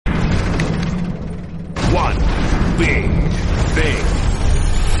one big thing.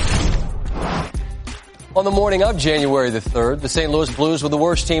 On the morning of January the 3rd, the St. Louis Blues were the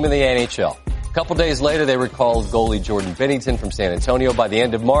worst team in the NHL. A couple days later, they recalled goalie Jordan Binnington from San Antonio. By the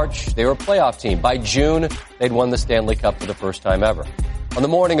end of March, they were a playoff team. By June, they'd won the Stanley Cup for the first time ever. On the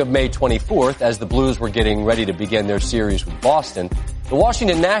morning of May 24th, as the Blues were getting ready to begin their series with Boston, the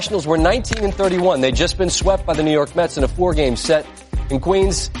Washington Nationals were 19-31. They'd just been swept by the New York Mets in a 4-game set. In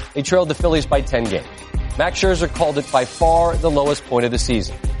Queens, they trailed the Phillies by 10 games. Max Scherzer called it by far the lowest point of the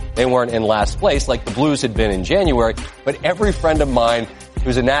season. They weren't in last place like the Blues had been in January, but every friend of mine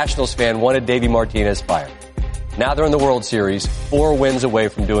who's a Nationals fan wanted Davey Martinez fired. Now they're in the World Series, 4 wins away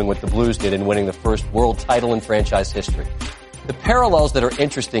from doing what the Blues did and winning the first world title in franchise history. The parallels that are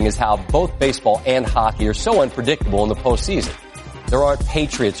interesting is how both baseball and hockey are so unpredictable in the postseason. There aren't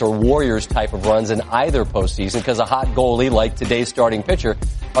Patriots or Warriors type of runs in either postseason because a hot goalie like today's starting pitcher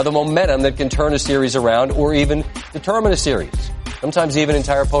are the momentum that can turn a series around or even determine a series, sometimes even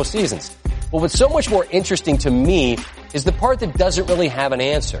entire postseasons. But what's so much more interesting to me is the part that doesn't really have an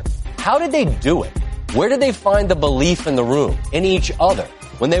answer. How did they do it? Where did they find the belief in the room, in each other,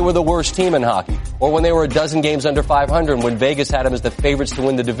 when they were the worst team in hockey, or when they were a dozen games under 500 and when Vegas had them as the favorites to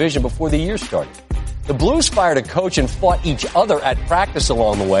win the division before the year started? The Blues fired a coach and fought each other at practice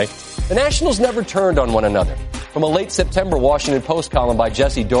along the way. The Nationals never turned on one another. From a late September Washington Post column by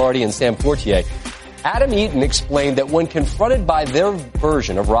Jesse Doherty and Sam Fortier, Adam Eaton explained that when confronted by their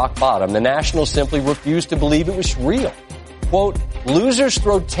version of rock bottom, the Nationals simply refused to believe it was real. Quote, losers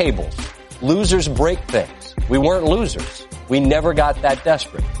throw tables. Losers break things. We weren't losers. We never got that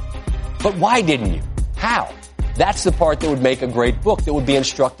desperate. But why didn't you? How? That's the part that would make a great book that would be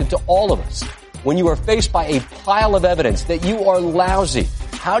instructive to all of us. When you are faced by a pile of evidence that you are lousy,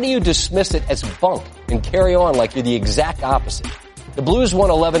 how do you dismiss it as bunk and carry on like you're the exact opposite? The Blues won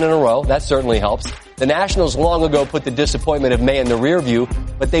 11 in a row. That certainly helps. The Nationals long ago put the disappointment of May in the rear view,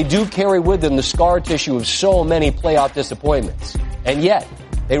 but they do carry with them the scar tissue of so many playoff disappointments. And yet,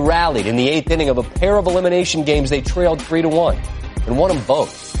 they rallied in the 8th inning of a pair of elimination games they trailed 3-1 and won them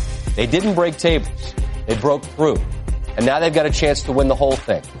both. They didn't break tables. They broke through. And now they've got a chance to win the whole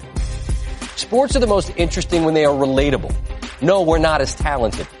thing. Sports are the most interesting when they are relatable. No, we're not as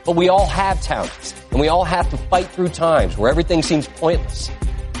talented, but we all have talents, and we all have to fight through times where everything seems pointless.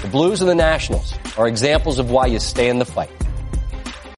 The Blues and the Nationals are examples of why you stay in the fight.